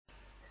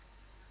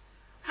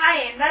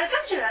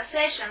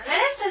session. Let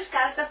us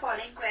discuss the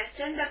following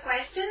question. The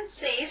question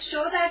says,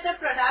 show that the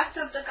product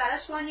of the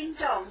corresponding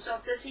terms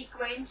of the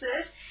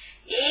sequences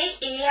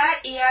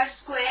A, AR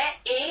square,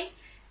 A,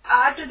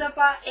 R to the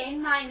power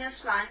n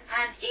minus 1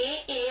 and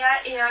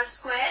A, AR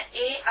square,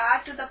 A,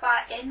 R to the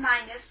power n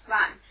minus 1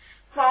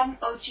 form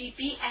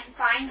OGP and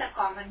find the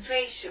common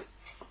ratio.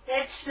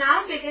 Let's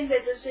now begin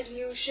with the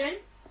solution.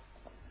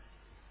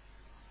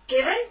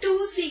 Given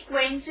two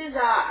sequences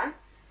are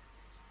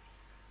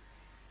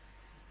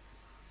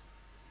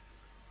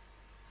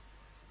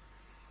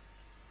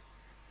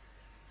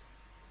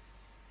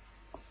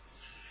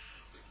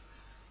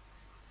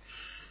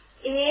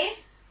A,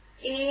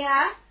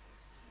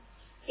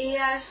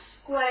 AR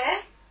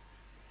square,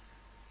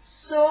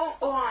 so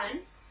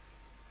on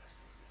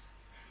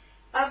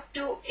up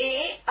to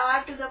A,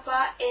 R to the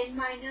power n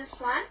minus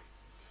 1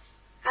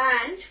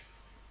 and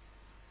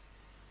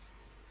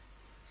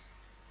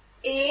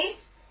A,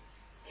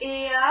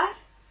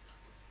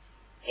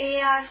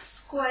 AR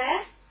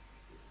square,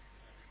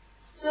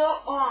 so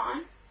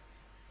on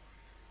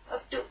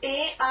up to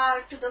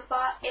AR to the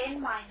power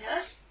n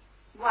minus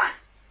 1.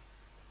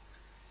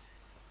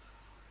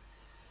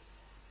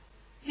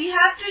 We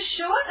have to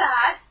show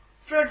that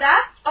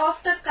product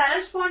of the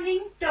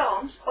corresponding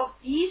terms of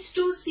these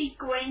two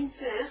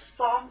sequences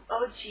form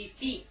a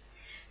GP.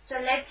 So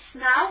let's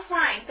now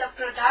find the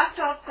product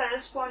of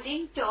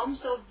corresponding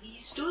terms of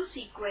these two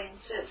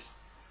sequences.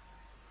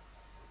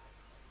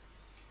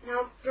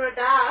 Now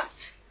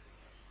product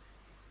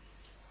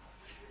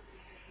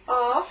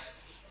of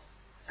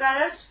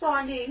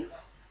corresponding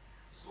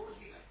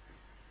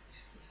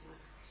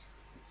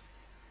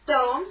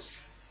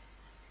terms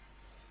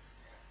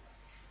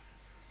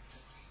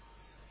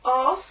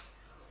of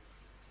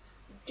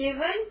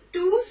given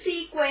two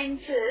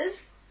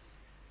sequences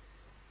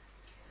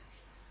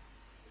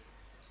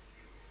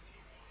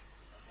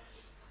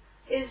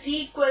is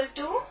equal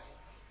to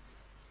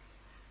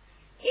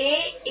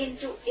A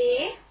into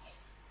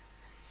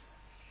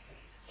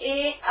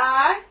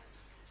AR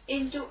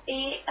into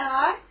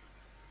AR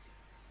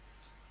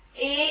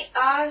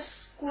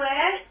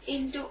square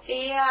into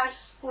AR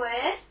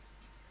square,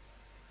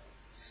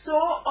 so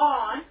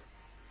on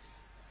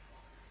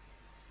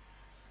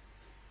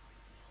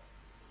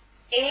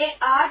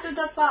AR to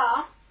the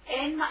power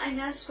n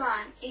minus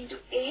 1 into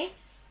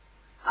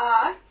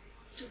AR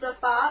to the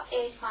power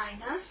n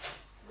minus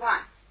 1.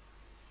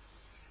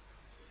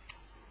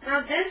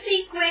 Now this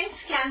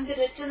sequence can be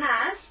written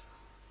as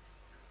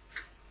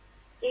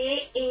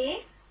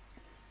AA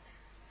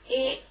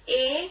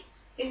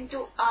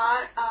into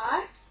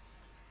RR,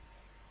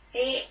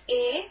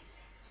 AA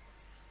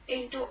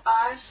into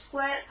R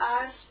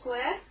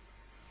square,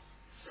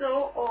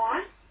 so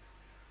on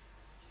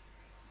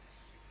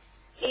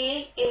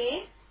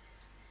AA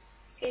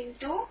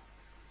into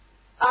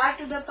R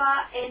to the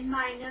power n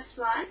minus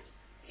 1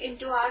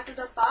 into R to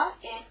the power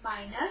n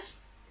minus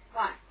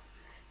 1.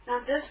 Now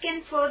this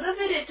can further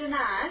be written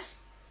as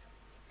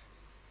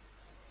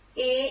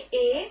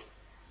AA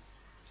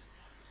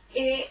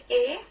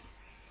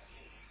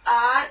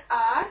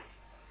RR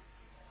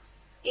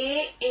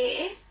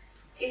AA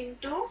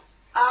into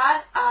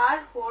RR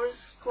whole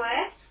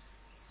square,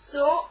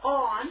 so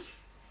on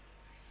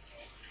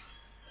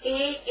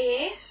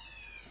AA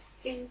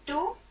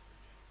into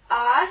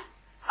RR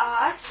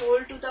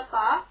whole to the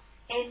power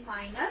n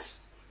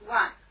minus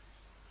 1.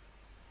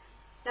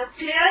 Now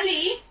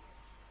clearly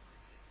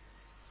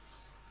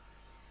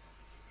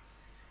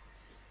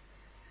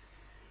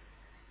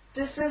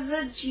this is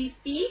a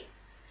GP.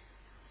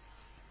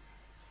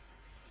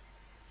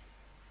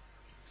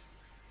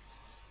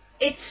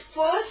 Its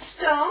first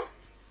term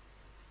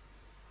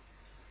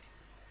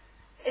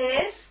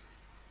is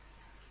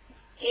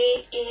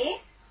AA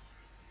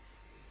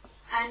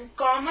and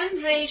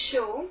common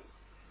ratio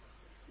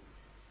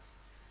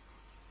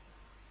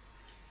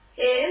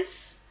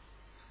is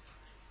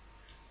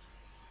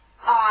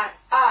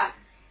RR.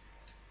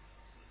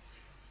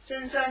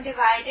 Since on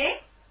dividing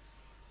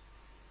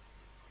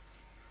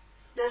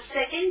the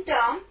second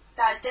term,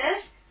 that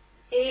is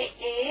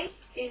AA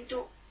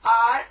into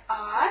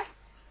RR,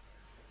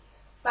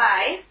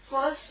 by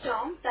first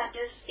term, that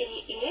is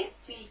AA,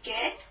 we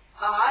get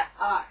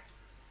RR.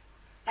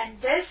 And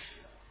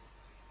this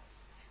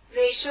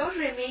ratio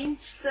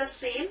remains the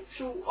same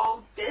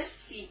throughout this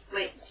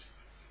sequence.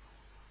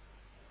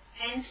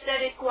 Hence, the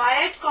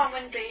required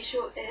common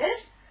ratio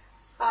is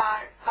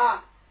RR.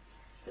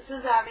 This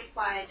is our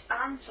required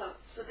answer.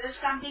 So, this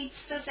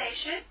completes the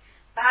session.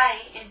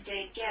 Bye and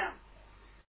take care.